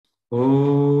Om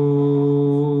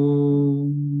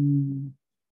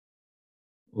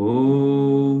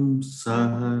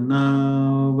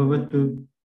Sahana Bhavatu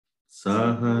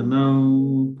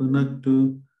Sahanau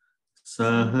Punaktu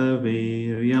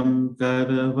Sahaviryam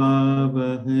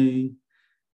Karavavahai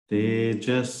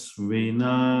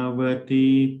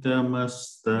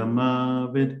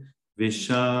Tejasvinavatitamastamavid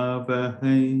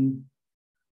Vishavahai.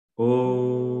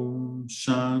 Om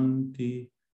Shanti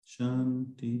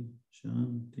Shanti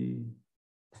Shanti.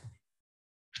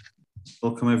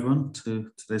 Welcome everyone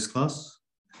to today's class.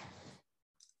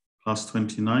 Class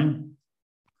 29,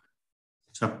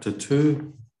 chapter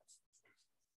 2.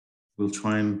 We'll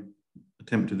try and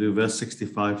attempt to do verse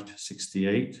 65 to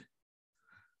 68.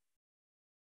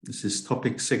 This is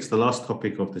topic 6, the last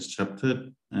topic of this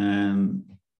chapter, and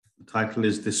the title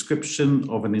is Description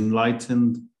of an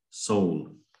Enlightened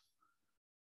Soul.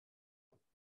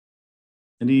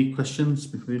 Any questions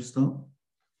before you start?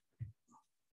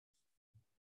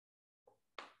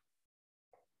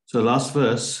 So last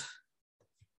verse,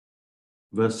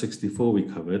 verse 64 we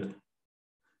covered.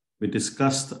 We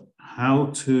discussed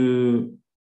the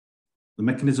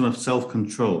mechanism of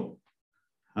self-control,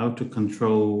 how to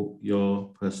control your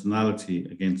personality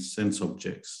against sense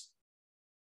objects.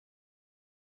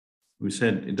 We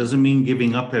said it doesn't mean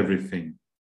giving up everything,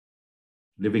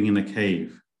 living in a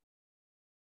cave.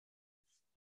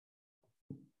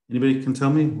 Anybody can tell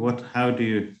me what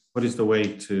is the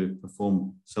way to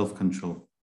perform self-control?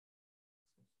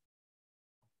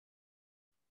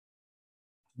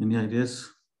 Any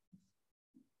ideas?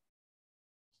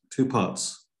 2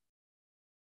 parts.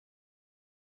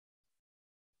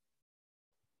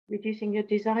 Reducing your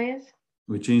desires.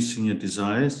 Reducing your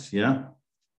desires, yeah.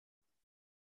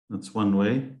 That's one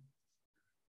way.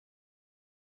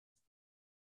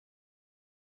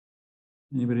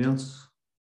 Anybody else?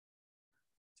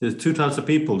 There's 2 types of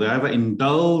people. They either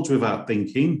indulge without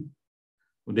thinking,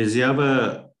 or there's the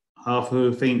other half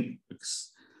who think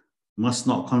must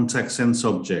not contact sense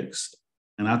objects,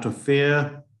 and out of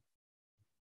fear,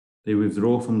 they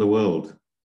withdraw from the world.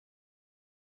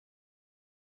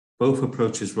 Both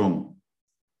approaches wrong.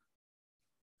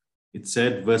 It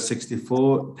said, verse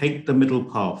 64, take the middle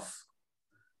path.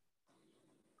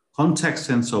 Contact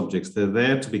sense objects, they're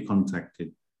there to be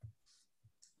contacted.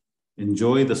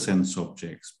 Enjoy the sense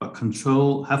objects, but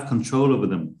have control over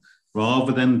them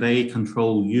rather than they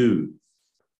control you.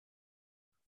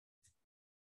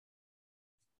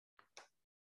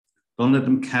 Don't let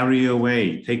them carry you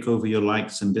away, take over your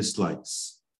likes and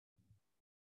dislikes.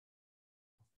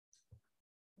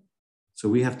 So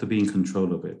we have to be in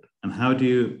control of it. And how do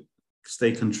you stay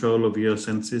in control of your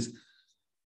senses?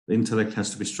 The intellect has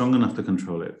to be strong enough to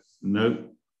control it. No,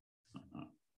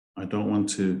 I don't want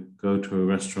to go to a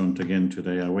restaurant again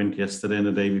today. I went yesterday and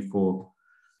the day before.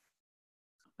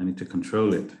 I need to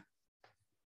control it.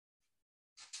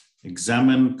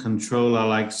 Examine, control our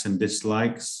likes and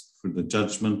dislikes through the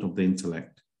judgment of the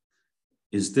intellect.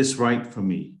 Is this right for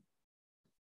me?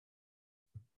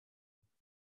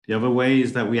 The other way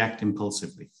is that we act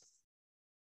impulsively.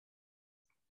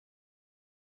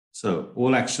 So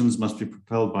all actions must be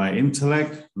propelled by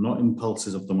intellect, not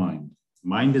impulses of the mind.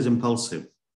 Mind is impulsive.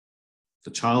 The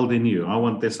child in you, I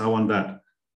want this, I want that.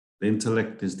 The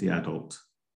intellect is the adult.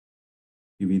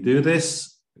 If you do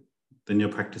this, then you're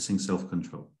practicing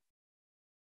self-control.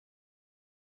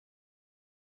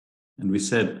 And we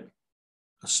said,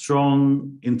 a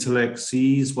strong intellect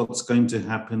sees what's going to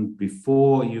happen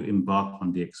before you embark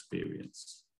on the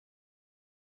experience.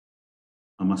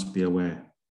 I must be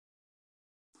aware.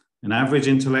 An average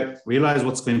intellect realizes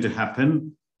what's going to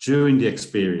happen during the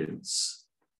experience.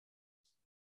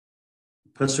 A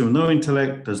person with no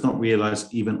intellect does not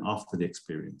realize even after the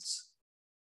experience.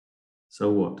 So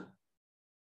what?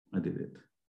 I did it.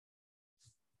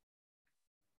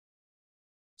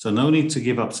 So no need to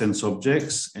give up sense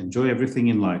objects, enjoy everything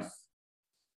in life.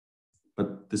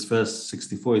 But this verse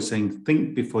 64 is saying,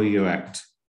 think before you act.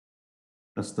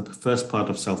 That's the first part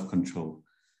of self-control.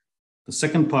 The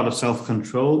second part of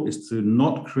self-control is to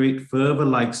not create further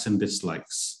likes and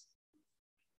dislikes.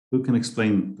 Who can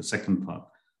explain the second part?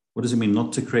 What does it mean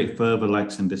not to create further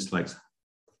likes and dislikes?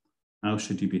 How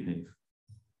should you behave?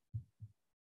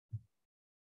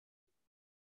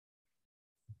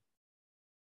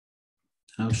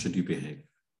 How should you behave?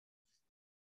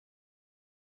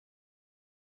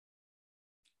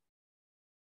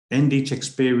 End each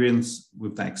experience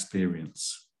with that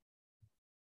experience.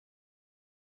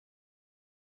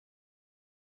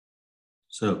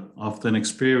 So after an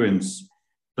experience,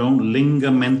 don't linger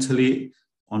mentally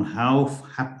on how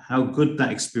good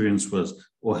that experience was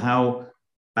or how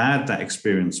bad that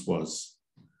experience was.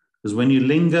 Because when you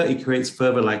linger, it creates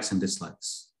further likes and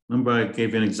dislikes. Remember, I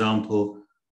gave you an example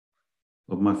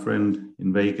of my friend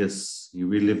in Vegas. You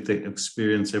relive the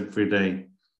experience every day.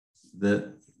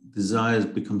 The desires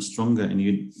become stronger and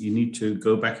you need to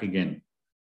go back again.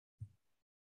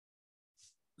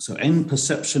 So end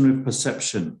perception with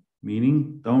perception,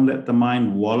 meaning don't let the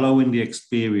mind wallow in the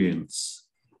experience.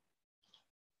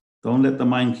 Don't let the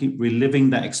mind keep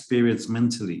reliving that experience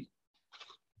mentally.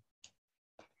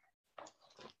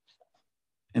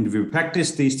 And if we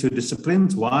practice these two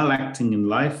disciplines while acting in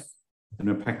life, and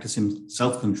we're practicing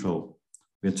self-control,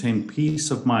 we attain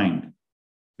peace of mind,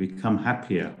 we become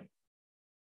happier.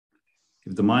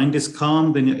 If the mind is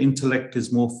calm, then your intellect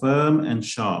is more firm and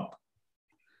sharp.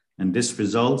 And this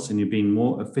results in you being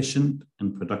more efficient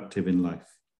and productive in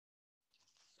life,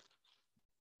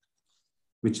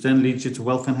 which then leads you to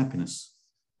wealth and happiness.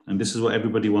 And this is what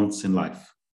everybody wants in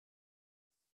life.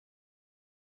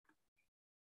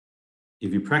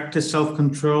 If you practice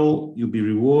self-control, you'll be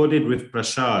rewarded with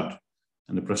prasad,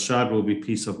 and the prasad will be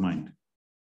peace of mind.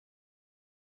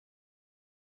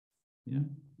 Yeah.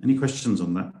 Any questions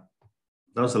on that?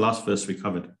 That was the last verse we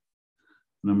covered.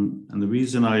 And the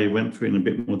reason I went through it in a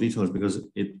bit more detail is because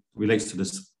it relates to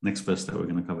this next verse that we're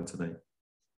going to cover today.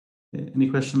 Any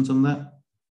questions on that?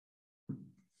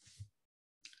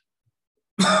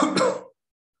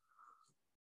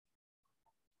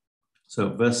 So,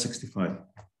 verse 65.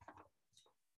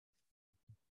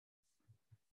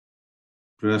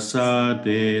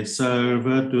 Prasade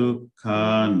sarva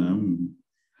dukkhanam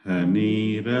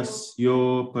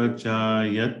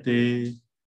hanirasyopajayate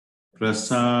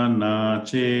prasana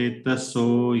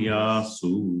cetaso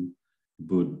yasu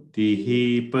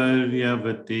buddhihi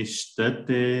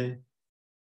paryavatishtate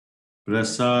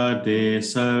prasade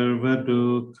sarva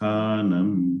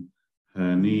dukkhanam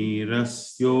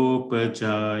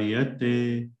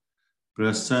hanirasyopajayate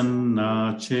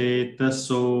prasanna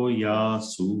cetaso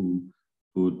yasu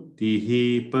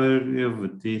buddhihi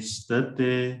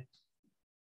paryavatishtate.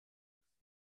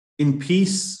 In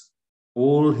peace,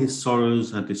 all his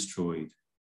sorrows are destroyed.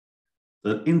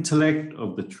 The intellect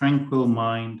of the tranquil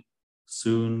mind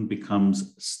soon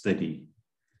becomes steady.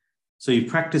 So you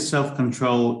practice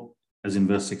self-control as in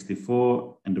verse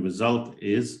 64, and the result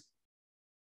is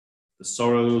the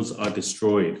sorrows are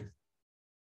destroyed.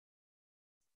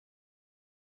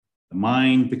 The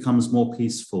mind becomes more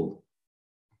peaceful.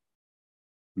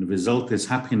 And the result is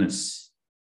happiness,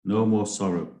 no more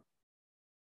sorrow.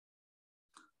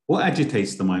 What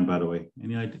agitates the mind, by the way?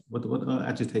 Any idea? What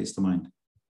agitates the mind?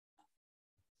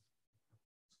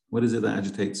 What is it that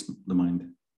agitates the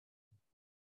mind?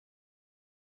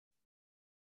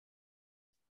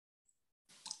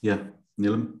 Yeah,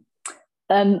 Neelam?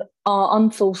 Our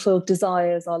unfulfilled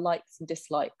desires, our likes and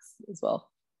dislikes as well.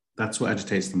 That's what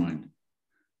agitates the mind.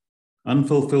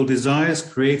 Unfulfilled desires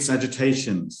creates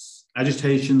agitations.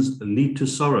 Agitations lead to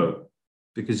sorrow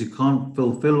because you can't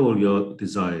fulfill all your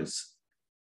desires.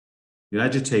 You're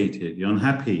agitated, you're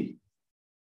unhappy.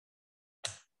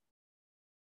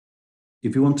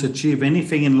 If you want to achieve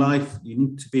anything in life, you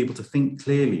need to be able to think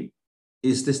clearly.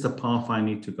 Is this the path I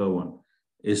need to go on?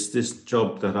 Is this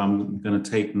job that I'm going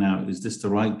to take now, is this the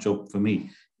right job for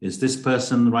me? Is this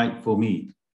person right for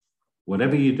me?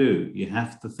 Whatever you do, you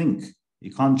have to think.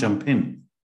 You can't jump in.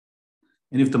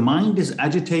 And if the mind is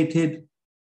agitated,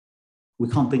 we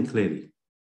can't think clearly.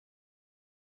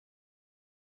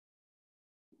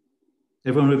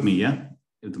 Everyone with me, yeah?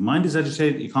 If the mind is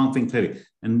agitated, you can't think clearly.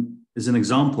 And as an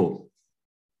example,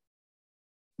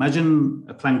 imagine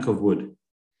a plank of wood,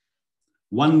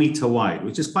 1 meter wide,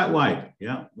 which is quite wide,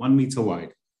 yeah? 1 meter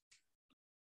wide.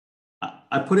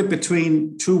 I put it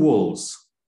between two walls,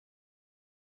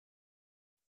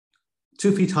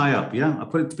 2 feet high up, yeah? I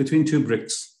put it between two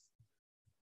bricks,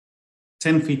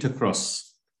 10 feet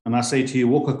across. And I say to you,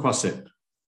 walk across it.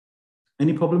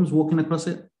 Any problems walking across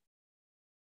it?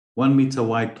 1 meter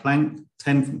wide plank,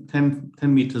 10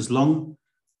 meters long,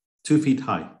 2 feet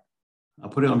high. I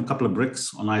put it on a couple of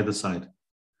bricks on either side.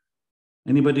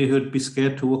 Anybody who'd be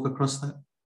scared to walk across that?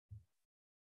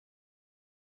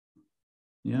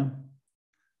 Yeah.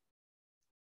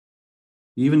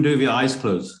 You even do it with your eyes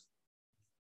closed.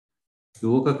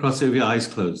 You walk across it with your eyes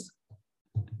closed.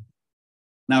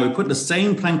 Now we put the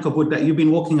same plank of wood that you've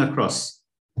been walking across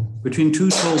between two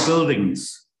tall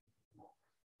buildings.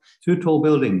 2 tall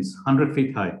buildings, 100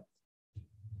 feet high.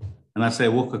 And I say,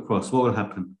 walk across, what will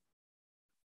happen?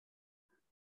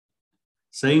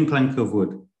 Same plank of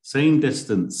wood, same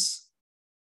distance.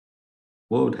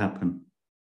 What would happen?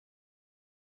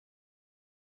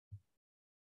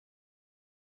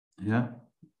 Yeah?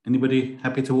 Anybody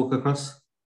happy to walk across?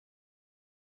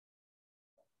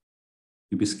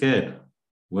 You'd be scared.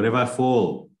 What if I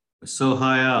fall? We're so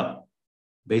high up.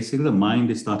 Basically, the mind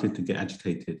is starting to get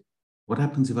agitated. What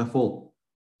happens if I fall?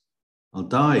 I'll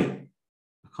die.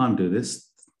 I can't do this.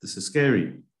 This is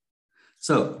scary.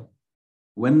 So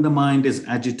when the mind is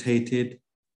agitated,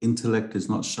 intellect is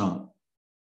not sharp.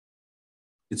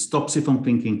 It stops you from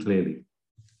thinking clearly.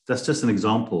 That's just an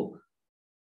example.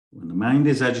 When the mind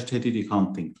is agitated, you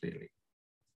can't think clearly.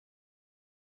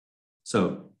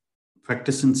 So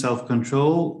practicing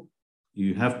self-control,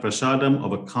 you have prasadam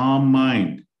of a calm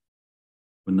mind.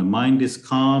 When the mind is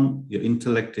calm, your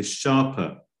intellect is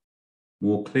sharper,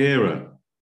 more clearer.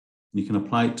 You can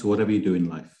apply it to whatever you do in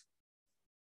life.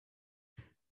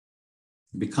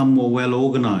 Become more well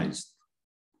organized,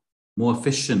 more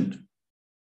efficient,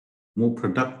 more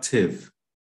productive.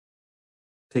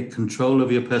 Take control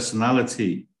of your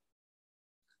personality.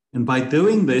 And by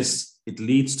doing this, it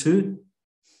leads to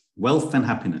wealth and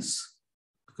happiness.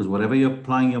 Because whatever you're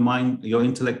applying your mind, your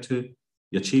intellect to,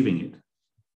 you're achieving it.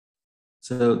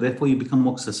 So therefore you become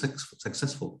more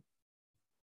successful.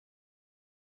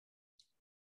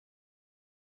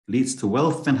 Leads to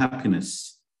wealth and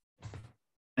happiness.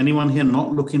 Anyone here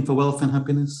not looking for wealth and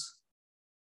happiness?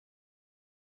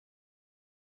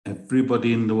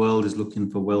 Everybody in the world is looking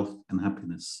for wealth and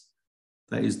happiness.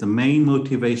 That is the main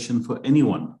motivation for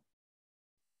anyone.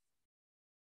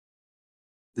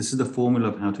 This is the formula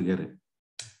of how to get it.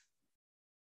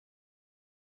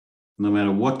 No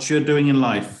matter what you're doing in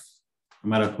life, no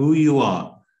matter who you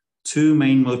are, two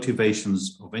main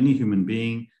motivations of any human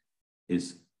being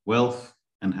is wealth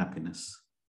and happiness.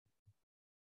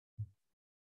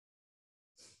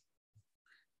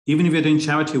 Even if you're doing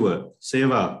charity work,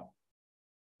 seva,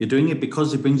 you're doing it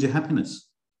because it brings you happiness.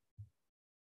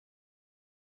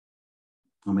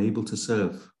 I'm able to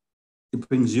serve. It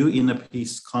brings you inner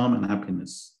peace, calm, and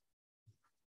happiness.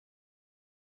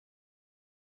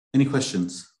 Any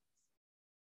questions?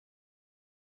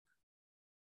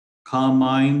 Calm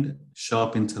mind,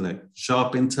 sharp intellect.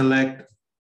 Sharp intellect,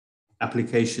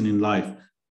 application in life.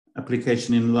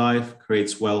 Application in life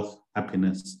creates wealth,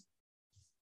 happiness.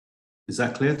 Is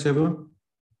that clear to everyone?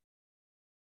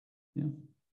 Yeah.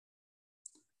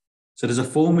 So there's a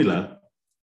formula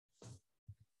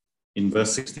in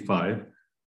verse 65.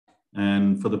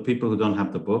 And for the people who don't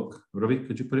have the book, Ravi,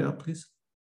 could you put it up, please?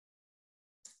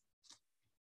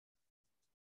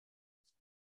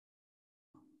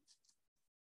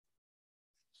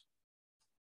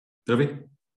 Ravi?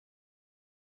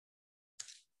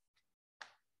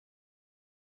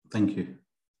 Thank you.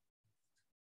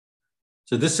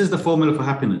 So this is the formula for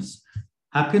happiness.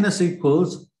 Happiness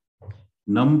equals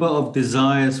number of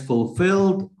desires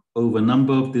fulfilled over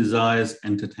number of desires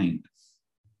entertained.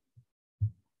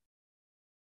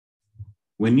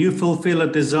 When you fulfill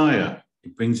a desire,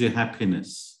 it brings you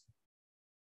happiness.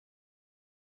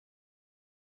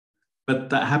 But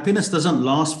that happiness doesn't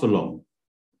last for long.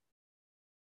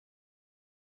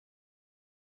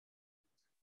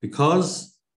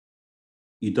 Because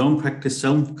you don't practice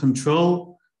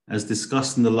self-control, as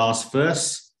discussed in the last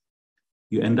verse,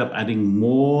 you end up adding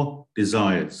more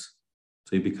desires.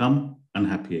 So you become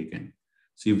unhappy again.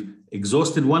 So you've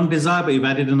exhausted one desire, but you've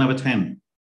added another 10.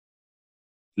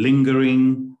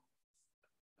 Lingering,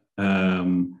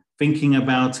 thinking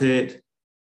about it,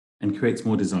 and creates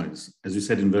more desires, as we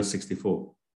said in verse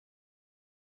 64.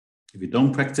 If you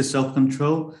don't practice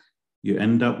self-control, you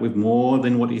end up with more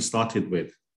than what you started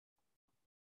with.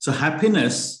 So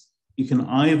happiness, you can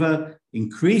either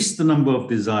increase the number of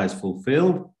desires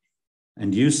fulfilled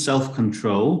and use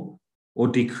self-control, or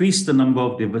decrease the number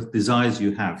of desires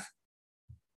you have.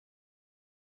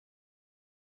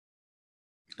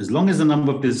 As long as the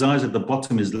number of desires at the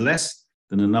bottom is less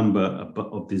than the number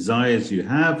of desires you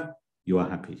have, you are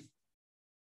happy.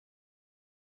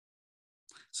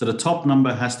 So the top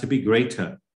number has to be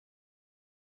greater.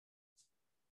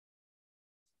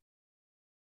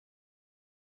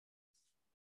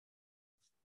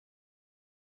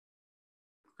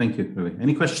 Thank you, Ravi.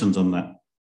 Any questions on that?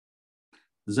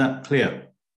 Is that clear?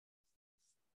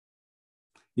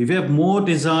 If you have more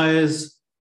desires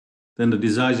than the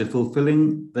desires you're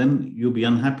fulfilling, then you'll be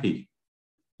unhappy.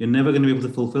 You're never going to be able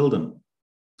to fulfill them.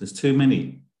 There's too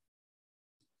many.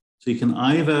 So you can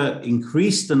either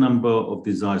increase the number of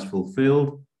desires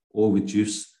fulfilled or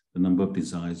reduce the number of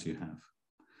desires you have.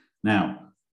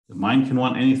 Now, the mind can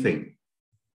want anything.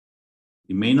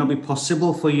 It may not be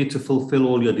possible for you to fulfill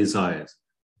all your desires.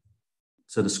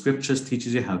 So the scriptures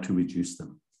teaches you how to reduce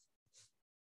them.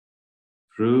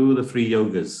 Through the 3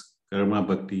 yogas, karma,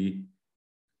 bhakti,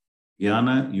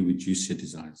 jnana, you reduce your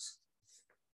desires.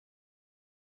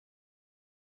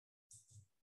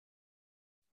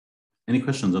 Any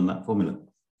questions on that formula?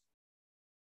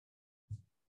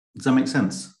 Does that make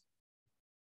sense?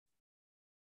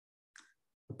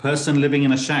 A person living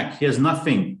in a shack, he has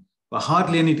nothing, but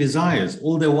hardly any desires.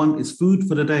 All they want is food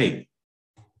for the day.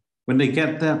 When they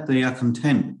get that, they are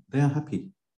content. They are happy.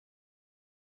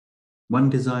 One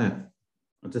desire,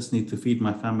 I just need to feed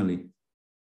my family.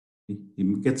 He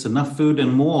gets enough food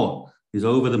and more. He's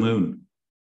over the moon.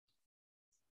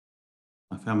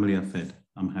 My family are fed.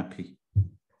 I'm happy.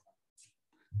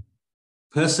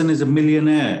 Person is a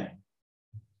millionaire.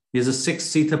 He has a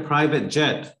 6-seater private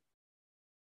jet.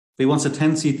 If he wants a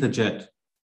 10-seater jet,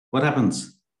 what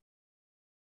happens?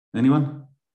 Anyone?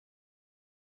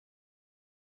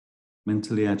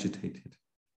 Mentally agitated.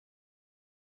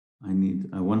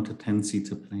 I want a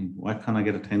 10-seater plane. Why can't I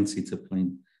get a 10-seater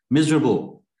plane?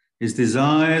 Miserable. His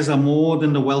desires are more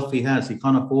than the wealth he has. He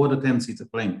can't afford a 10-seater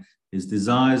plane. His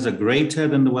desires are greater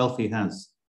than the wealth he has.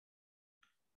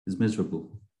 He's miserable.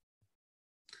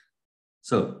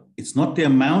 So it's not the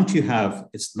amount you have,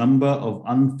 it's the number of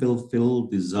unfulfilled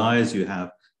desires you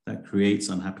have that creates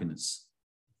unhappiness.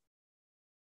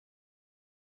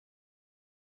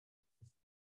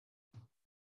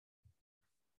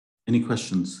 Any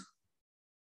questions?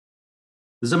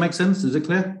 Does that make sense? Is it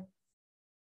clear?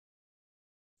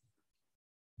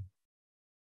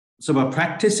 So by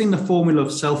practicing the formula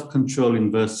of self-control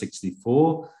in verse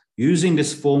 64, using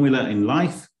this formula in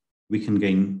life, we can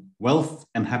gain wealth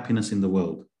and happiness in the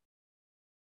world.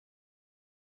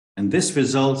 And this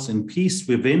results in peace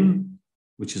within,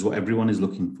 which is what everyone is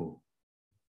looking for.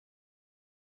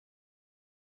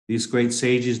 These great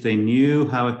sages, they knew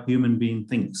how a human being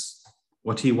thinks,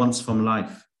 what he wants from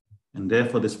life. And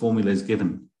therefore this formula is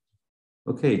given.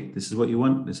 Okay, this is what you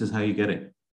want. This is how you get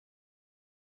it.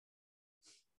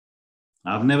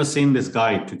 I've never seen this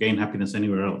guide to gain happiness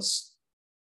anywhere else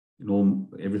in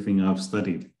everything I've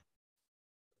studied.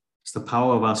 It's the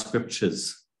power of our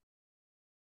scriptures.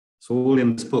 It's all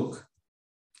in this book.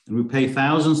 And we pay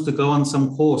thousands to go on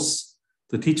some course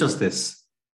to teach us this.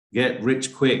 Get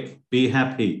rich quick, be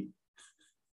happy.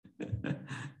 And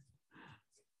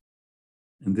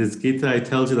this Gita, it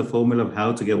tells you the formula of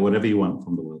how to get whatever you want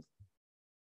from the world.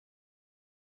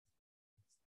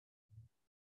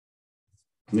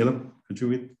 Nila, could you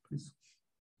read, please?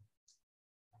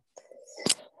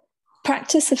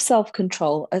 Practice of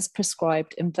self-control as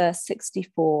prescribed in verse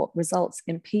 64 results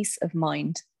in peace of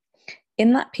mind.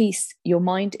 In that peace, your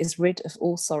mind is rid of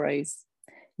all sorrows.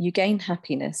 You gain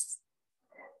happiness.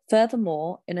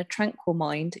 Furthermore, in a tranquil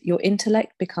mind, your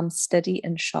intellect becomes steady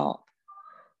and sharp.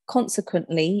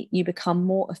 Consequently, you become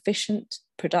more efficient,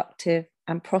 productive,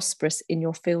 and prosperous in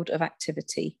your field of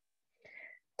activity.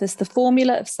 Thus, the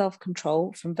formula of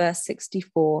self-control from verse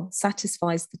 64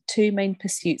 satisfies the two main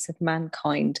pursuits of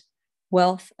mankind,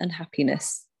 wealth and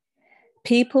happiness.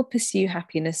 People pursue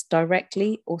happiness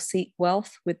directly or seek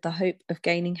wealth with the hope of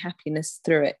gaining happiness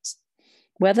through it.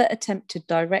 Whether attempted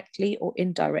directly or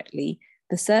indirectly,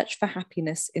 the search for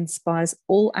happiness inspires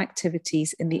all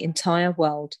activities in the entire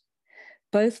world.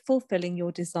 Both fulfilling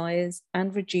your desires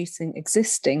and reducing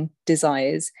existing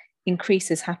desires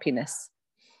increases happiness.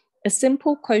 A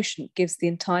simple quotient gives the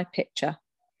entire picture.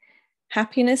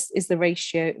 Happiness is the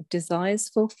ratio of desires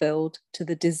fulfilled to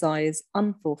the desires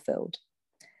unfulfilled.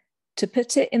 To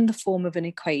put it in the form of an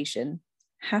equation,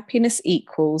 happiness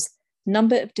equals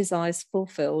number of desires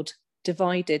fulfilled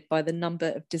divided by the number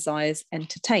of desires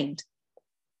entertained.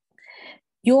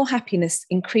 Your happiness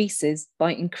increases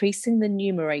by increasing the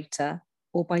numerator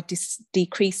or by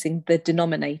decreasing the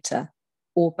denominator,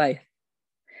 or both.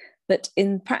 But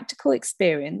in practical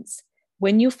experience,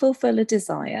 when you fulfill a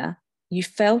desire, you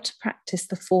fail to practice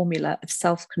the formula of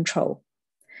self-control.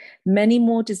 Many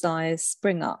more desires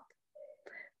spring up.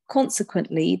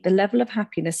 Consequently, the level of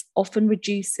happiness often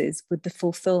reduces with the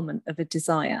fulfillment of a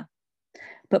desire.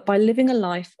 But by living a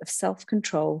life of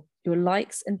self-control, your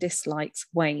likes and dislikes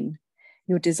wane,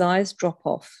 your desires drop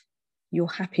off,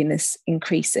 your happiness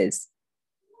increases.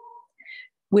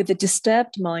 With a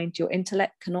disturbed mind, your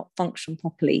intellect cannot function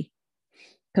properly.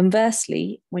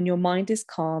 Conversely, when your mind is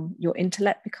calm, your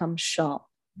intellect becomes sharp.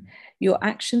 Your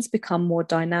actions become more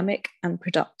dynamic and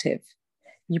productive.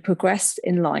 You progress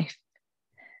in life.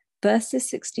 Verses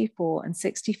 64 and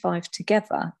 65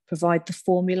 together provide the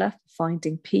formula for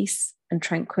finding peace and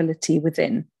tranquility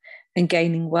within and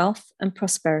gaining wealth and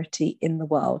prosperity in the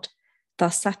world,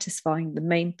 thus satisfying the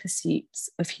main pursuits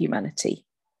of humanity.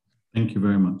 Thank you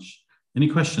very much. Any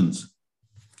questions?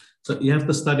 So you have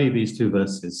to study these two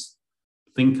verses.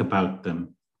 Think about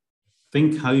them.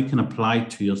 Think how you can apply it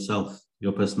to yourself,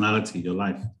 your personality, your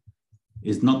life.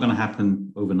 It's not going to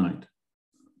happen overnight.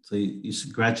 So you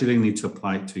gradually need to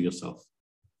apply it to yourself.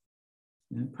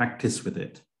 Yeah, practice with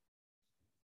it.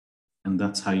 And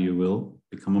that's how you will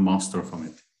become a master from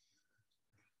it.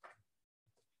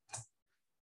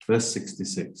 Verse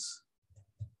 66.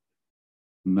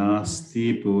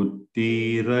 Nasti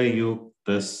buddhira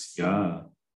yuktasya,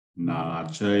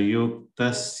 nacha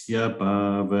yuktasya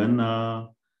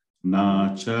bhavana,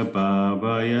 nacha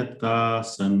bhavayata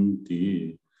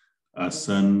santi,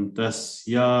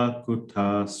 asantasya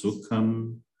kutha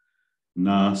sukham.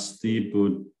 Nasti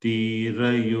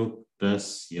buddhira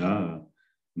yuktasya,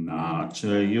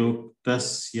 nacha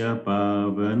yuktasya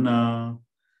bhavana,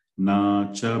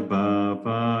 nacha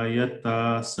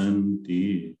bhavayata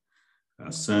santi,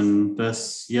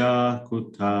 asantasya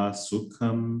kutha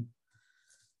sukham.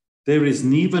 There is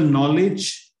neither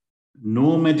knowledge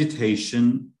nor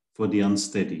meditation for the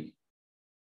unsteady,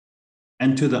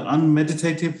 and to the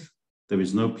unmeditative there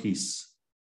is no peace.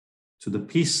 To the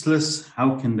peaceless,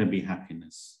 how can there be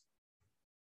happiness?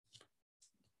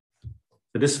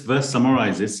 So this verse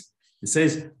summarizes. It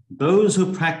says, those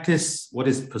who practice what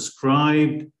is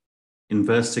prescribed in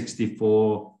verse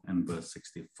 64 and verse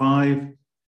 65,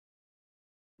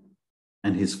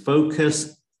 and his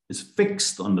focus is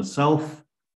fixed on the self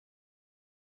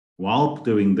while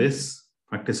doing this,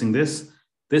 practicing this,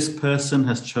 this person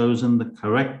has chosen the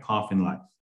correct path in life.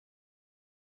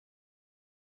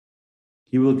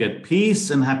 He will get peace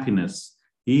and happiness.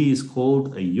 He is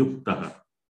called a yuktaha.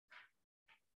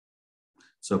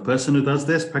 So a person who does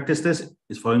this, practice this,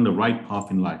 is following the right path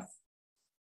in life.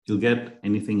 He'll get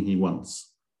anything he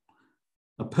wants.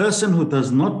 A person who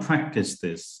does not practice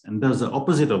this and does the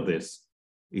opposite of this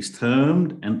is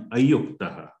termed an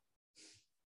ayuktaha.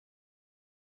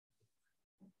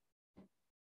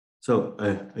 So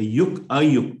a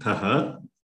ayuktaha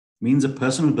means a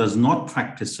person who does not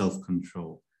practice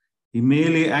self-control. He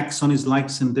merely acts on his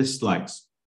likes and dislikes.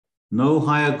 No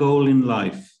higher goal in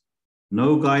life,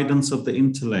 no guidance of the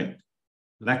intellect,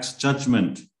 lacks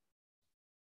judgment,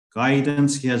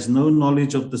 guidance. He has no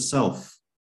knowledge of the self.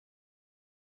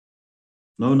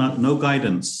 No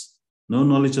guidance, no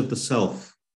knowledge of the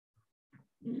self.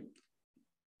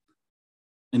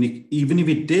 And even if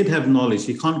he did have knowledge,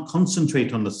 he can't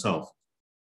concentrate on the self.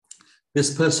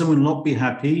 This person will not be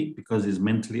happy because he's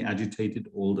mentally agitated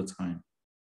all the time.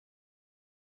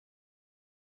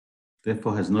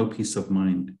 Therefore has no peace of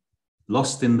mind,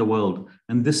 lost in the world.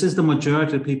 And this is the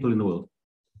majority of people in the world.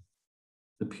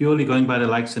 They're purely going by their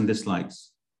likes and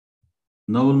dislikes.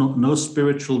 No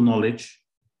spiritual knowledge,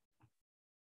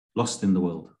 lost in the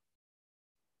world.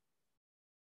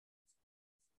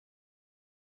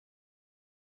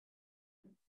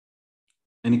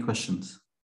 Any questions?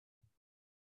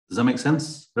 Does that make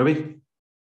sense, Ravi?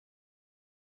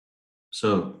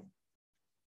 So,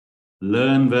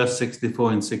 learn verse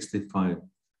 64 and 65.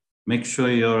 Make sure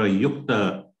you're a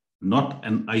yukta, not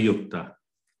an ayukta.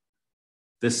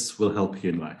 This will help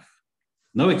you in life.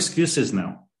 No excuses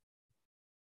now.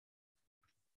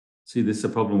 See, this is a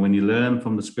problem when you learn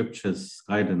from the scriptures,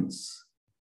 guidance.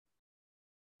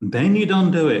 Then you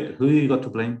don't do it. Who you got to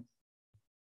blame?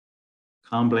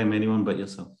 Can't blame anyone but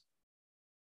yourself.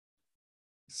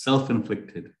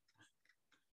 Self-inflicted.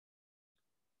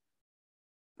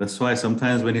 That's why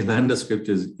sometimes when you learn the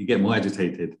scriptures, you get more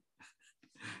agitated.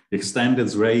 Your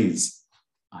standards raise.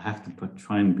 I have to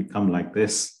try and become like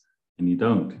this, and you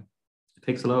don't. It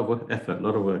takes a lot of effort, a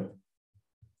lot of work.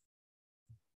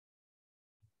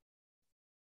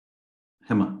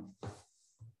 Hema.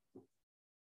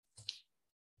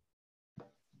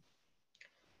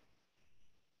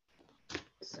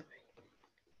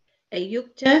 A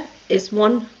yukta is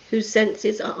one whose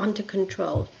senses are under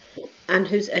control and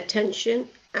whose attention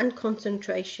and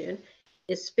concentration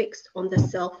is fixed on the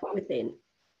self within.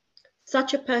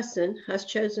 Such a person has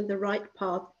chosen the right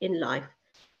path in life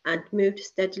and moved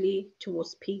steadily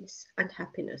towards peace and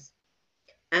happiness.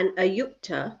 An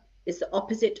ayukta is the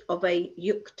opposite of a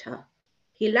yukta.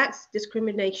 He lacks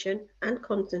discrimination and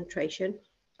concentration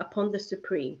upon the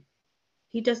Supreme.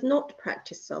 He does not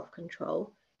practice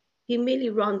self-control. He merely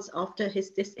runs after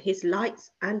his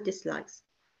likes and dislikes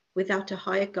without a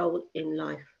higher goal in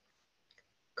life.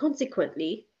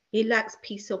 Consequently, he lacks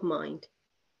peace of mind.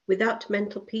 Without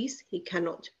mental peace, he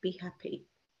cannot be happy.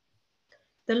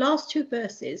 The last two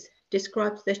verses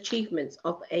describe the achievements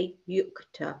of a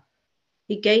yukta.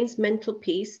 He gains mental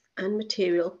peace and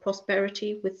material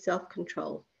prosperity with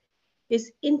self-control.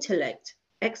 His intellect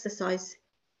exercises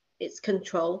its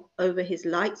control over his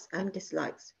likes and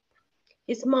dislikes.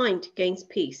 His mind gains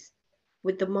peace.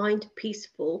 With the mind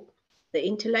peaceful, the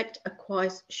intellect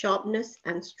acquires sharpness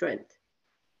and strength.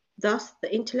 Thus,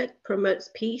 the intellect promotes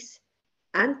peace,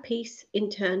 and peace in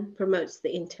turn promotes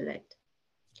the intellect.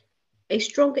 A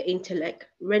stronger intellect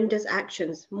renders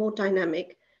actions more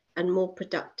dynamic and more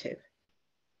productive.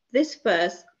 This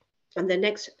verse and the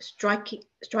next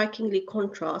strikingly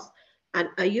contrast an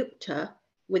ayukta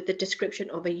with the description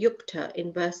of a yukta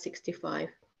in verse 65.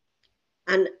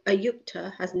 An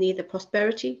ayukta has neither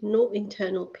prosperity nor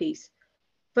internal peace.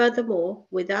 Furthermore,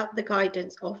 without the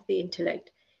guidance of the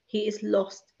intellect, he is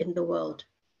lost in the world.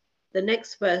 The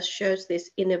next verse shows this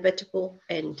inevitable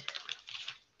end.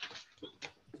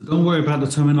 Don't worry about the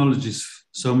terminologies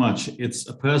so much. It's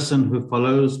a person who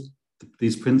follows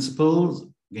these principles,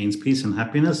 gains peace and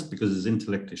happiness because his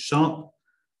intellect is sharp.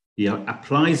 He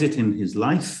applies it in his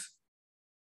life.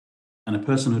 And a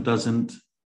person who doesn't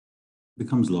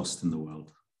becomes lost in the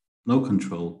world. No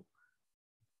control.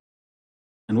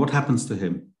 And what happens to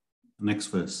him? Next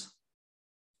verse.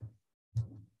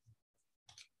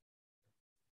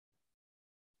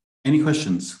 Any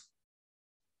questions?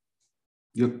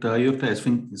 Yukta, I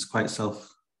think, is quite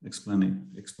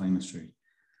self-explanatory.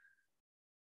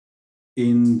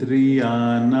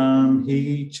 Indriyanam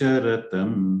hi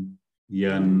charatam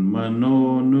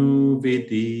yanmanonu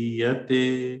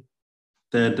vidiyate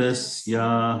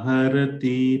tadasya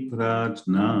harati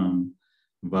prajnam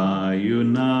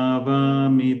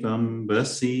vayunavamivam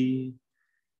basi.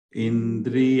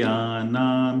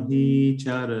 Indriyanam hi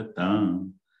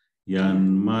charatam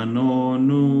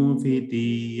yanmanonu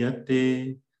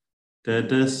vidiyate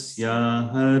tadasya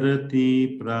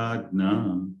harati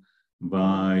prajnam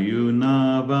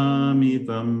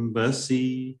vayunavamivam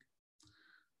basi.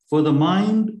 For the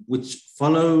mind which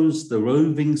follows the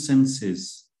roving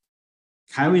senses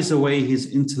carries away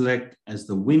his intellect as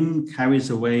the wind carries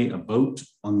away a boat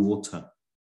on water.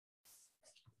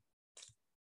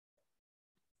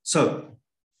 So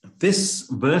this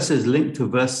verse is linked to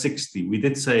verse 60. We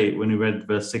did say when we read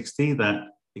verse 60 that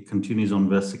it continues on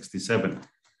verse 67.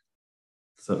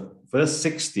 So verse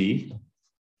 60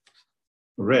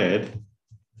 read,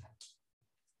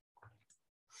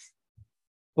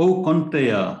 O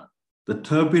Konteya, the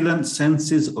turbulent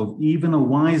senses of even a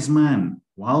wise man,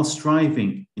 while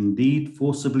striving, indeed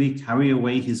forcibly carry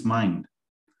away his mind.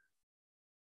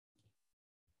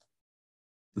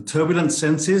 The turbulent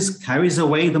senses carries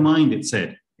away the mind, it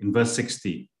said in verse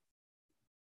 60.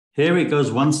 Here it goes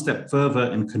one step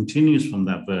further and continues from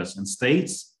that verse and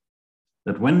states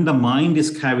that when the mind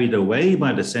is carried away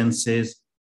by the senses,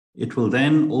 it will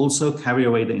then also carry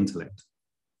away the intellect.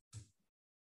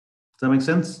 Does that make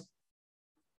sense?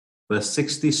 Verse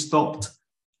 60 stopped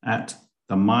at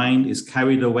the mind is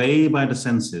carried away by the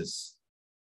senses.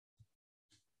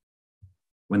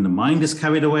 When the mind is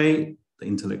carried away, the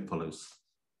intellect follows.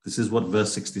 This is what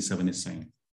verse 67 is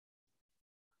saying.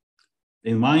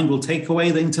 The mind will take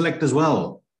away the intellect as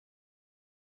well.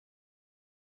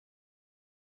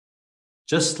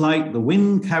 Just like the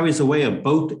wind carries away a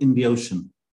boat in the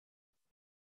ocean.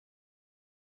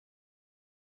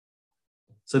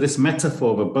 So this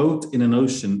metaphor of a boat in an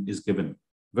ocean is given.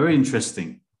 Very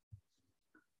interesting.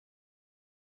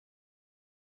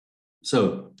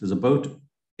 So there's a boat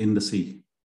in the sea.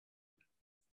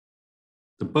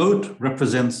 The boat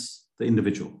represents the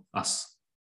individual, us,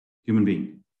 human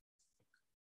being.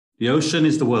 The ocean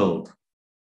is the world.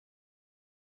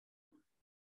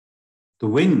 The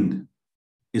wind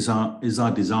is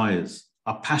our desires,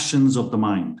 our passions of the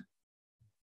mind.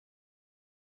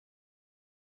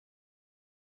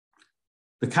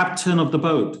 The captain of the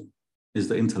boat is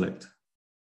the intellect.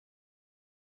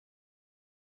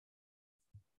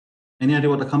 Any idea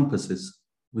what the compass is,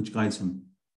 which guides him?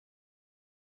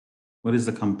 What does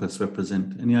the compass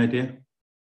represent? Any idea?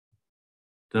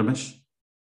 Dharmesh?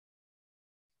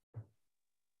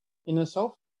 Inner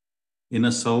soul.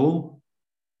 Inner soul.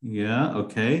 Yeah,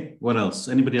 okay. What else?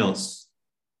 Anybody else?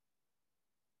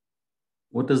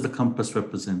 What does the compass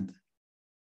represent?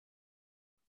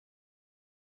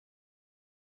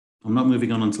 I'm not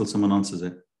moving on until someone answers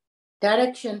it.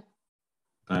 Direction.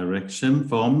 Direction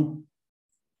from?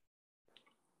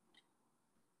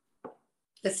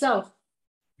 The self.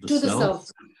 The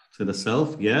self. To the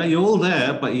self. Yeah, you're all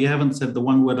there, but you haven't said the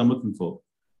one word I'm looking for.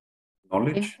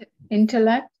 Knowledge.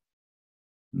 Intellect.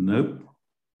 Nope.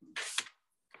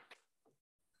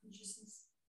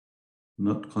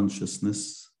 Not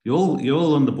consciousness. You're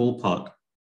all on the ballpark.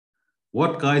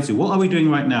 What guides you? What are we doing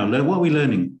right now? What are we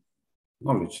learning?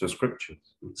 Knowledge, the scriptures.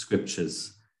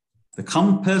 Scriptures. The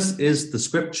compass is the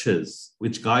scriptures,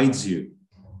 which guides you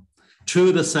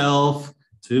to the self,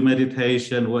 to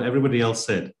meditation, what everybody else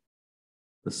said,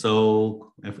 the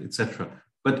soul, etc.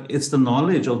 But it's the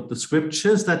knowledge of the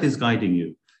scriptures that is guiding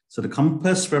you. So the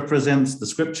compass represents the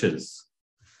scriptures.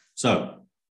 So,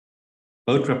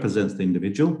 boat represents the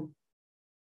individual.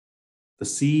 The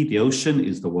sea, the ocean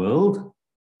is the world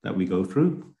that we go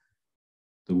through.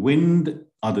 The wind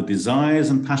are the desires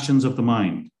and passions of the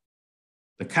mind.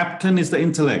 The captain is the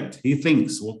intellect. He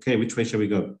thinks, okay, which way shall we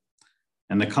go?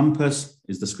 And the compass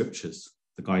is the scriptures,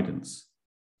 the guidance.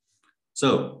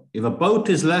 So if a boat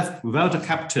is left without a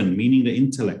captain, meaning the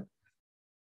intellect,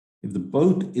 if the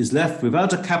boat is left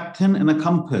without a captain and a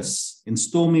compass in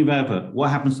stormy weather, what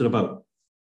happens to the boat?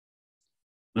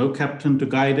 No captain to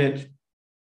guide it,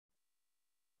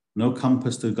 no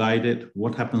compass to guide it.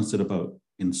 What happens to the boat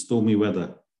in stormy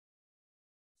weather?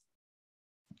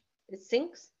 It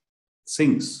sinks.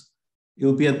 Sinks. It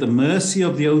will be at the mercy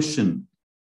of the ocean,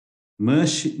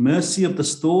 mercy of the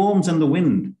storms and the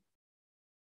wind.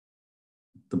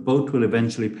 The boat will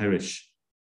eventually perish.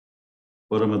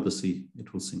 Bottom of the sea,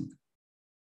 it will sink.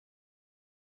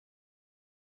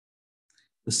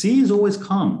 The sea is always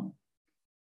calm,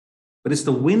 but it's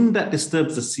the wind that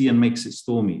disturbs the sea and makes it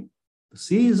stormy. The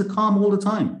sea is calm all the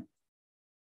time.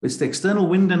 It's the external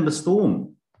wind and the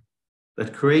storm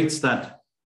that creates that,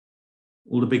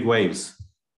 all the big waves.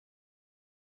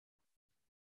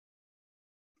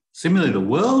 Similarly, the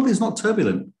world is not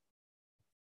turbulent.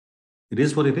 It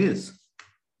is what it is.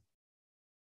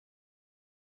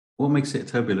 What makes it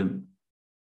turbulent?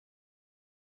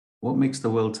 What makes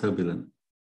the world turbulent?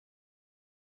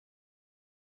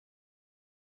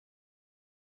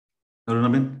 Know what I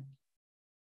mean?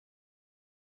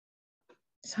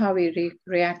 It's how we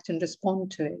react and respond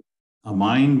to it. Our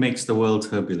mind makes the world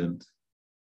turbulent.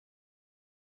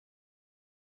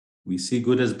 We see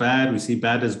good as bad, we see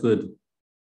bad as good.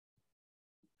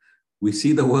 We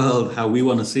see the world how we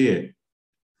want to see it.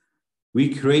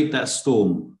 We create that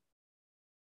storm.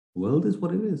 The world is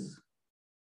what it is.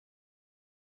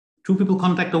 Two people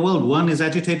contact the world. One is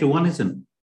agitated, one isn't.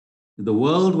 If the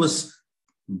world was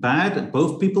bad,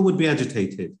 both people would be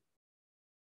agitated.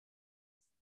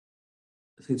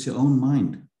 It's your own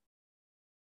mind.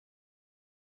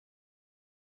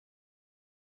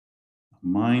 A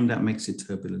mind that makes it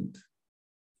turbulent.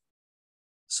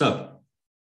 So,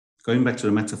 going back to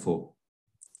the metaphor,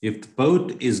 if the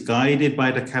boat is guided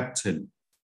by the captain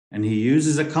and he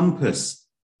uses a compass,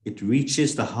 it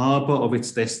reaches the harbor of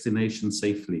its destination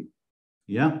safely.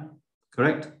 Yeah,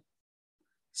 correct?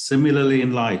 Similarly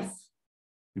in life,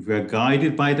 if we are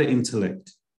guided by the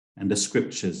intellect and the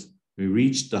scriptures, we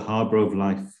reach the harbor of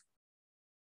life.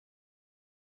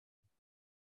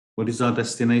 What is our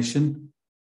destination?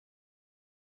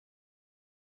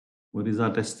 What is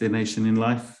our destination in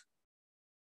life?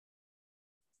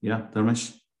 Yeah,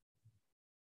 Dharmesh?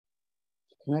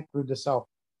 Connect with the self.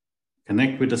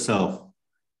 Connect with the self.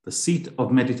 The seat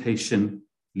of meditation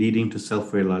leading to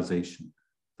self-realization.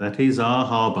 That is our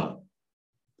harbor.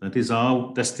 That is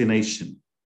our destination.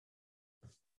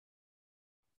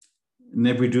 And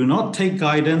if we do not take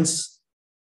guidance,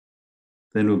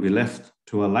 then we'll be left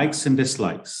to our likes and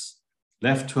dislikes,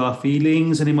 left to our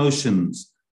feelings and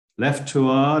emotions, left to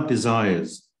our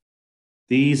desires.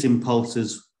 These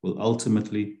impulses will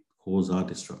ultimately cause our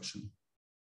destruction.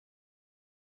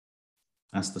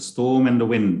 That's the storm and the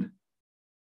wind.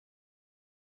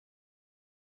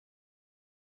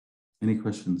 Any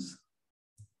questions?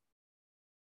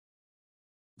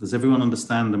 Does everyone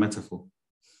understand the metaphor?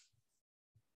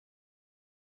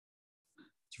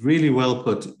 It's really well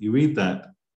put. You read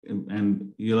that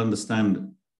and you'll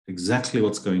understand exactly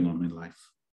what's going on in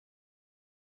life,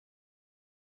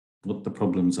 what the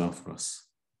problems are for us.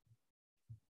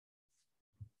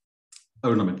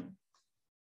 Arunabhi.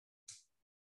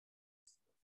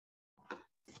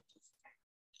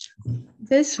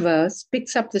 This verse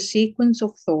picks up the sequence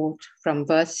of thought from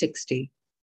verse 60.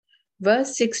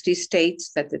 Verse 60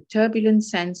 states that the turbulent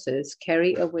senses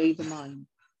carry away the mind.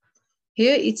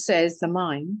 Here it says the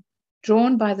mind,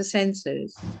 drawn by the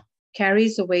senses,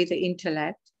 carries away the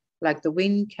intellect like the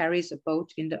wind carries a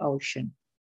boat in the ocean.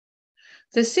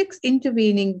 The 6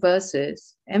 intervening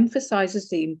verses emphasizes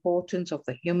the importance of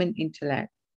the human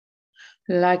intellect.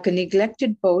 Like a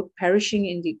neglected boat perishing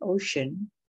in the ocean,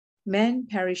 man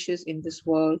perishes in this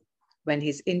world when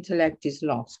his intellect is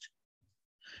lost.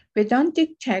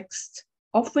 Vedantic texts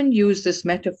often use this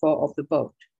metaphor of the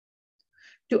boat.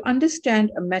 To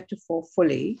understand a metaphor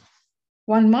fully,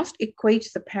 one must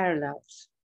equate the parallels.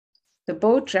 The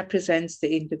boat represents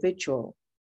the individual.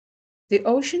 The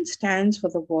ocean stands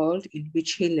for the world in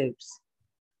which he lives.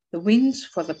 The winds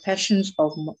for the passions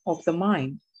of the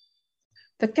mind.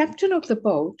 The captain of the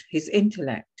boat, his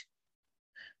intellect.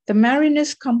 The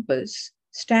mariner's compass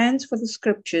stands for the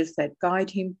scriptures that guide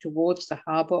him towards the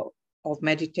harbor of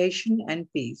meditation and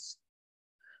peace.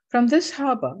 From this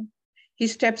harbor, he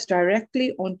steps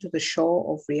directly onto the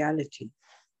shore of reality.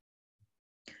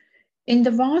 In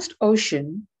the vast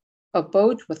ocean, a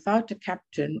boat without a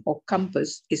captain or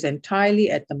compass is entirely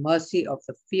at the mercy of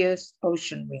the fierce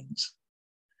ocean winds.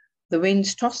 The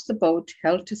winds toss the boat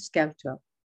helter-skelter.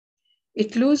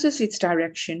 It loses its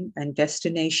direction and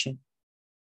destination.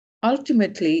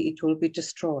 Ultimately, it will be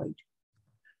destroyed.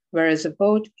 Whereas a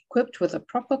boat equipped with a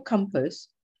proper compass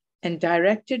and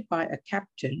directed by a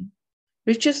captain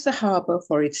reaches the harbor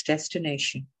for its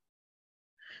destination.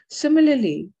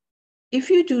 Similarly,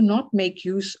 if you do not make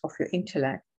use of your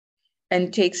intellect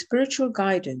and take spiritual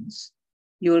guidance,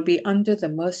 you will be under the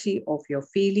mercy of your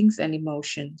feelings and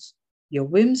emotions, your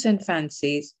whims and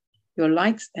fancies, your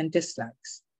likes and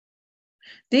dislikes.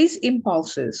 These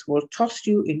impulses will toss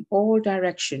you in all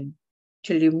directions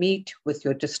till you meet with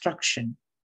your destruction.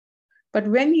 But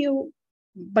when your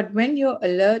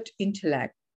alert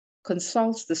intellect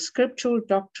consults the scriptural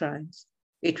doctrines,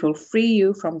 it will free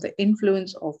you from the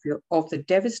influence of the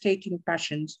devastating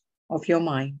passions of your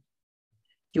mind.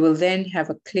 You will then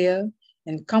have a clear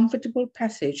and comfortable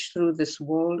passage through this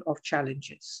world of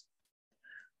challenges.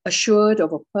 Assured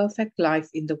of a perfect life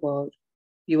in the world,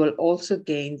 you will also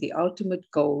gain the ultimate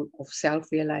goal of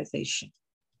self-realization.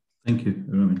 Thank you,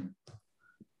 Rumi.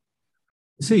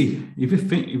 See,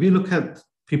 if you look at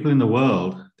people in the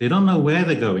world, they don't know where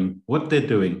they're going, what they're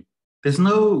doing. There's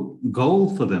no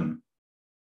goal for them.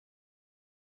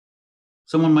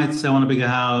 Someone might say, I want a bigger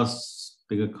house,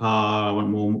 bigger car, I want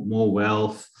more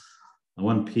wealth, I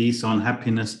want peace, I want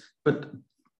happiness. But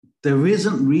there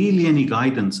isn't really any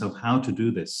guidance of how to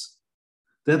do this.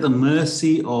 They're the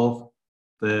mercy of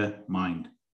their mind,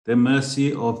 their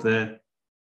mercy of their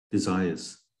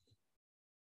desires.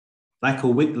 Like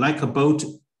a boat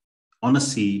on a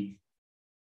sea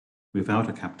without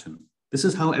a captain. This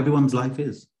is how everyone's life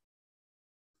is.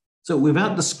 So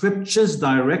without the scriptures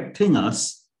directing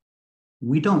us,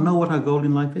 we don't know what our goal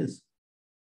in life is.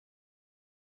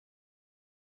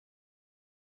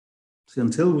 See,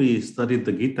 until we studied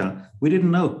the Gita, we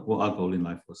didn't know what our goal in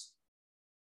life was.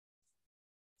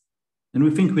 And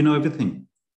we think we know everything.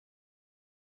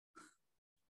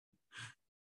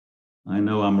 I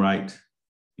know I'm right,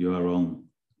 you are wrong.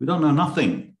 We don't know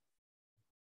nothing.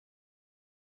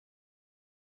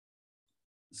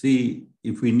 See,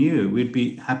 if we knew, we'd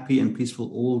be happy and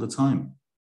peaceful all the time,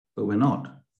 but we're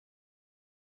not.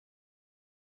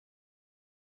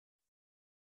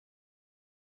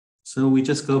 So we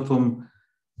just go from,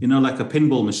 like a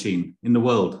pinball machine in the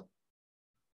world.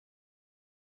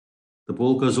 The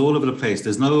ball goes all over the place.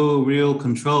 There's no real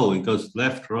control. It goes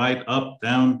left, right, up,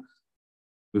 down,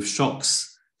 with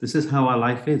shocks. This is how our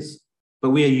life is. But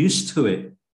we are used to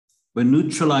it. We're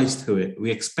neutralized to it.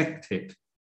 We expect it.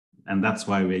 And that's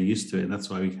why we're used to it. That's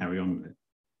why we carry on with it.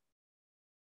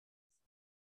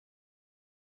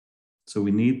 So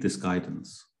we need this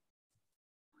guidance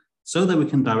so that we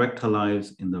can direct our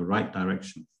lives in the right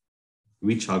direction,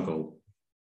 reach our goal.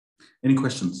 Any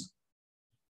questions?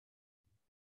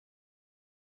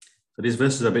 So these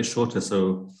verses are a bit shorter,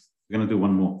 so we're going to do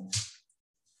one more.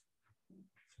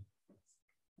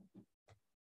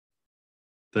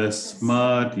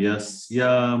 Tasmad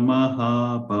yasya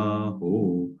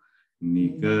mahabaho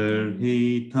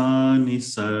nigarhitani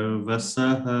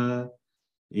sarvasaha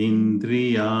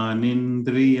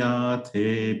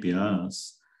indriyanindriyatebhyas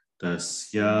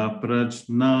tasya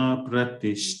prajna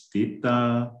pratishtita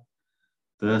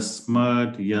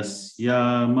tasmad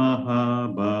yasya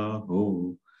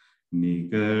mahabaho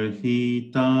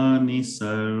nigarhitani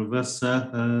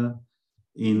sarvasaha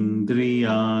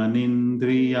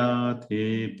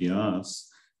indriyanindriyatebhyas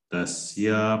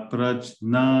tasya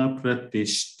prajna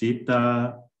pratishtita.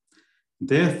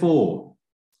 Therefore,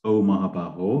 O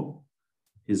Mahabaho,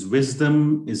 his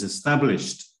wisdom is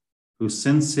established, whose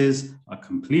senses are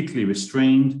completely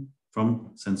restrained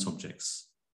from sense objects.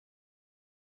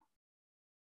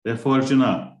 Therefore,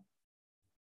 Arjuna,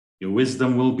 your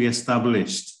wisdom will be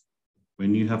established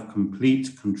when you have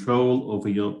complete control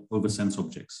over sense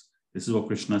objects. This is what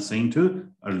Krishna is saying to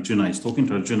Arjuna. He's talking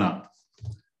to Arjuna.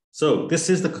 So this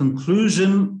is the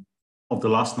conclusion of the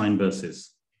last 9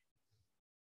 verses.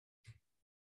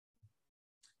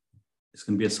 It's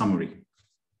going to be a summary.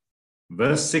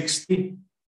 Verse 60,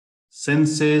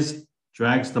 senses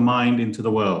drags the mind into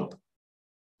the world.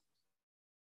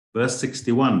 Verse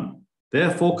 61,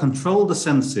 therefore control the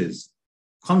senses,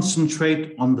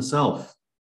 concentrate on the self.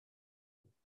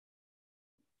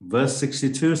 Verse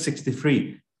 62,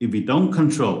 63, if you don't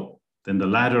control, then the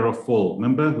ladder of fall.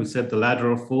 Remember, we said the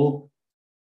ladder of fall?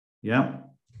 Yeah.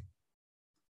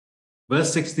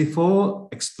 Verse 64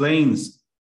 explains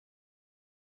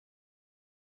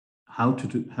how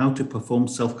to perform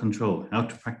self-control, how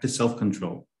to practice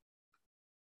self-control.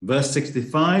 Verse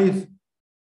 65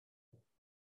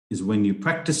 is when you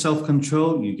practice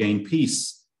self-control, you gain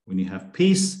peace. When you have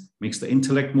peace, it makes the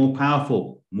intellect more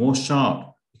powerful, more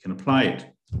sharp. You can apply it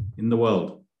in the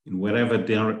world, in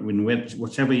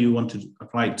whichever you want to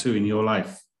apply it to in your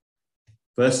life.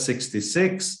 Verse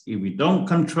 66, if we don't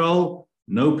control,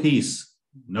 no peace,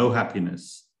 no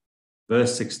happiness.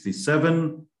 Verse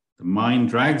 67, the mind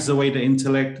drags away the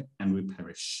intellect and we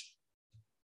perish.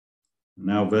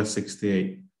 Now verse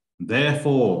 68,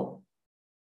 therefore,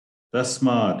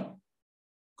 tasmad,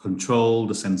 control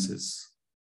the senses.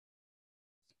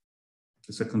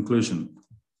 It's a conclusion.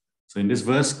 So in this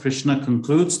verse, Krishna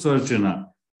concludes to Arjuna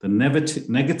the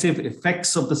negative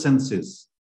effects of the senses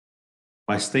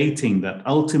by stating that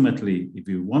ultimately, if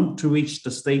you want to reach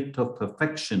the state of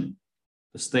perfection,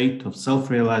 the state of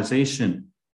self-realization,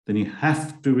 then you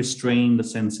have to restrain the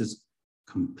senses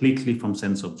completely from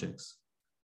sense objects.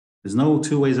 There's no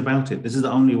two ways about it. This is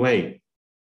the only way.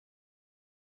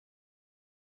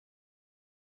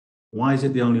 Why is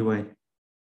it the only way?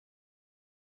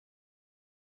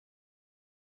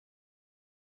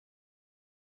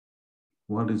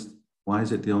 Why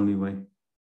is it the only way?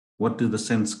 What do the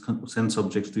sense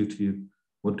objects do to you?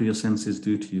 What do your senses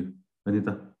do to you?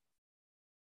 Vanita?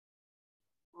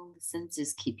 All the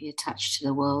senses keep you attached to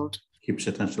the world. Keeps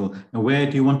you attached to the world. And where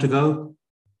do you want to go?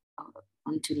 I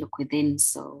want to look within,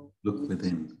 so... Look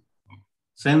within.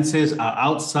 Senses are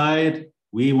outside.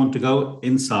 We want to go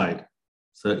inside.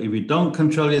 So if you don't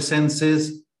control your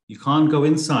senses, you can't go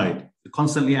inside. You're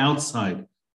constantly outside.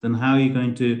 Then how are you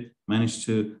going to manage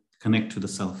to connect to the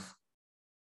self?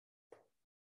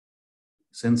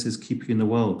 Senses keep you in the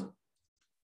world.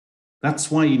 That's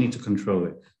why you need to control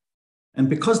it. And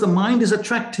because the mind is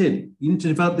attracted, you need to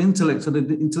develop the intellect so that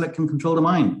the intellect can control the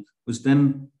mind, which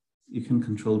then you can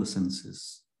control the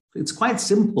senses. It's quite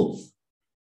simple.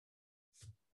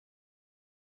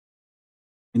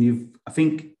 And I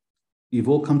think you've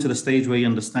all come to the stage where you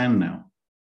understand now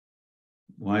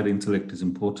why the intellect is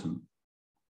important.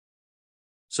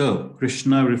 So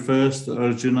Krishna refers to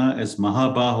Arjuna as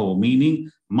Mahabaho, meaning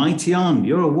mighty armed.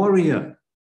 You're a warrior.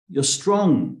 You're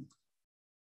strong.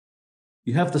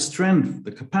 You have the strength,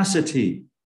 the capacity.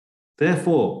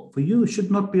 Therefore, for you, it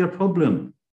should not be a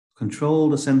problem. Control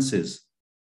the senses.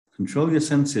 Control your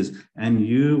senses, and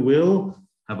you will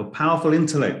have a powerful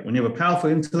intellect. When you have a powerful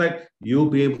intellect, you'll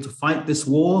be able to fight this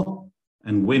war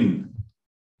and win.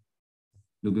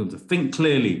 You'll be able to think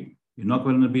clearly. You're not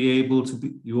going to be able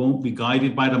to you won't be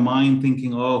guided by the mind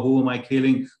thinking, oh, who am I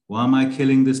killing? Why am I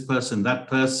killing this person, that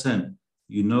person?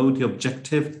 You know the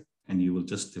objective and you will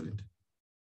just do it.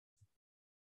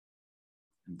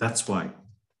 And that's why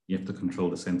you have to control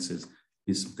the senses.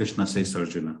 Is Krishna says to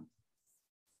Arjuna.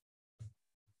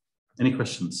 Any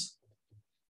questions?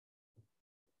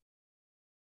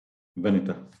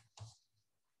 Vanita.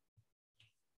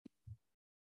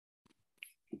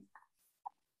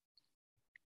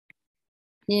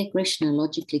 Here, Krishna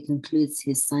logically concludes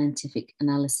his scientific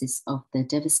analysis of the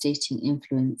devastating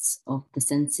influence of the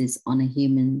senses on a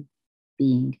human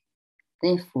being.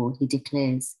 Therefore, he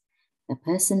declares, a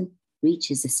person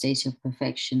reaches a state of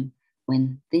perfection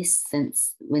when his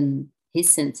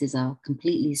senses are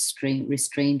completely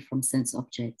restrained from sense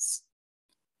objects.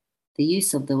 The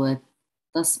use of the word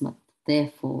tasmat,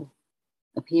 therefore,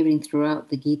 appearing throughout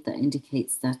the Gita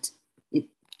indicates that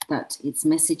its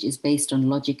message is based on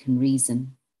logic and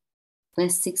reason.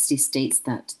 Verse 60 states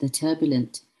that the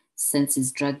turbulent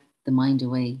senses drag the mind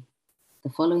away. The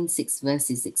following 6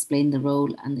 verses explain the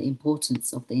role and the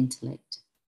importance of the intellect.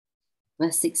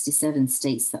 Verse 67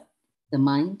 states that the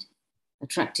mind,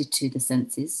 attracted to the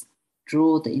senses,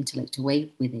 draw the intellect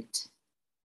away with it.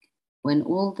 When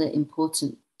all the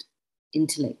important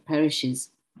intellect perishes,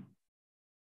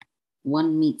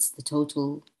 one meets with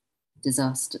total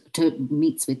disaster.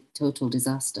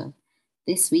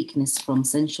 This weakness from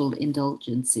sensual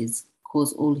indulgences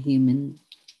cause all human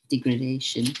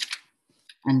degradation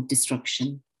and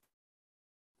destruction.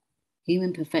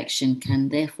 Human perfection can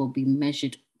therefore be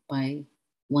measured by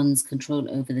one's control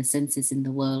over the senses in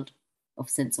the world of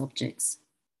sense objects.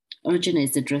 Arjuna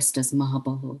is addressed as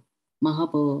Mahabaho.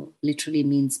 Mahabaho literally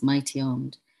means mighty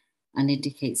armed and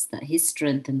indicates that his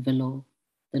strength and valor.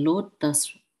 The Lord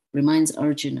thus reminds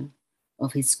Arjuna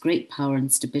of his great power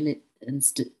and stability,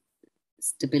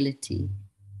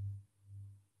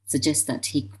 suggests that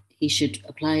he should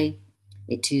apply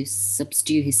it to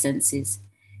subdue his senses.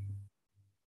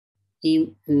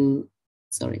 He who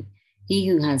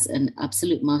has an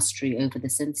absolute mastery over the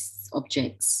sense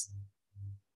objects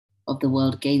of the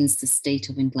world gains the state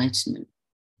of enlightenment.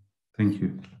 Thank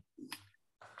you.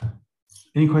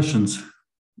 Any questions?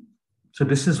 So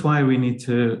this is why we need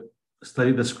to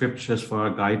study the scriptures for our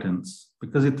guidance,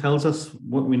 because it tells us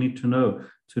what we need to know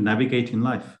to navigate in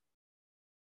life.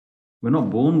 We're not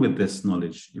born with this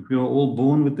knowledge. If we were all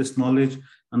born with this knowledge,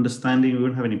 understanding, we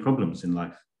wouldn't have any problems in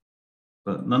life.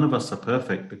 But none of us are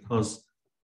perfect because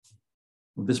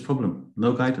of this problem,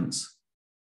 no guidance.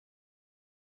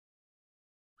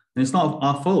 And it's not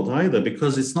our fault either,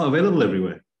 because it's not available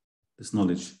everywhere, this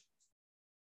knowledge.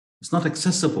 It's not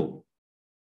accessible.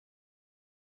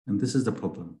 And this is the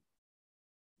problem.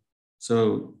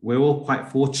 So we're all quite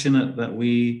fortunate that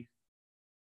we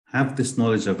have this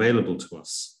knowledge available to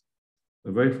us.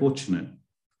 We're very fortunate.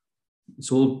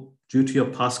 It's all due to your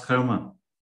past karma,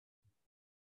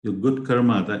 your good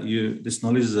karma, that this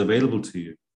knowledge is available to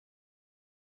you.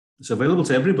 It's available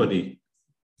to everybody,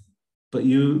 but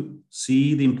you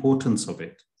see the importance of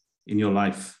it in your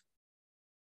life.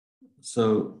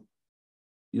 So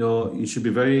you should be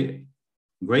very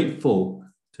grateful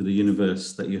to the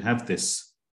universe that you have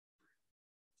this.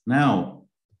 Now,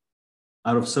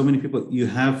 out of so many people, you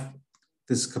have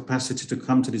this capacity to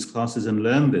come to these classes and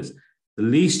learn this. The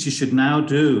least you should now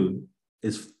do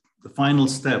is the final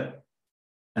step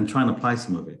and try and apply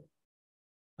some of it.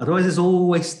 Otherwise, it's all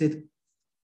wasted.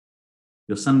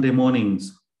 Your Sunday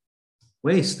mornings,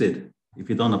 wasted if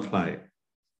you don't apply it.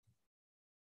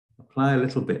 Apply a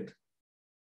little bit.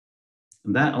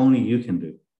 And that only you can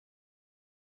do.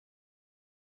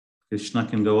 Krishna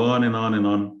can go on and on and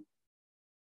on.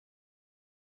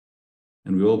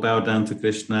 And we all bow down to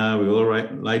Krishna. We all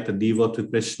light the diva to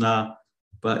Krishna.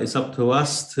 But it's up to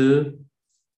us to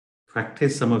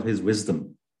practice some of his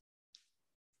wisdom.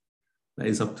 That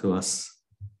is up to us.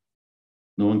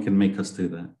 No one can make us do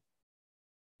that.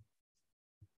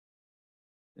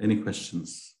 Any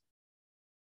questions?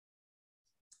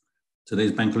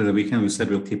 Today's bank holiday weekend. We said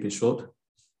we'll keep it short.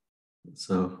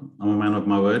 So I'm a man of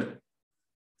my word.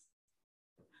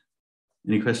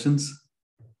 Any questions?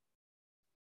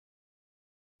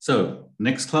 So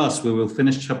next class, we will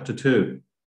finish chapter 2.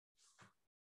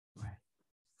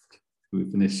 We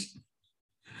finish.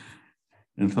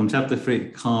 And from chapter 3,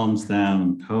 it calms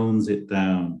down, tones it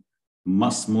down,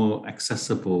 much more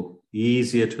accessible,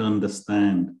 easier to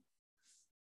understand.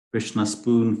 Krishna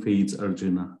spoon feeds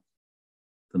Arjuna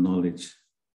the knowledge,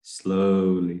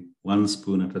 slowly, one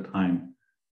spoon at a time.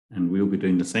 And we'll be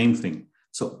doing the same thing.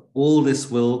 So all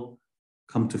this will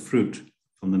come to fruit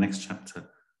from the next chapter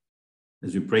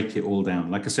as we break it all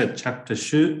down. Like I said, chapter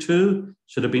 2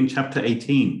 should have been chapter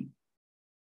 18.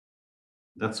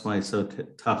 That's why it's so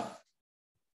tough.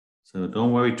 So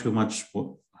don't worry too much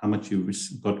how much you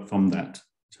got from that,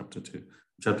 chapter 2.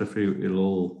 Chapter 3, it'll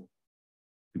all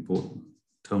be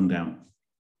toned down,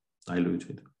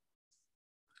 diluted.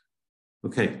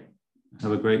 Okay,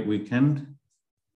 have a great weekend.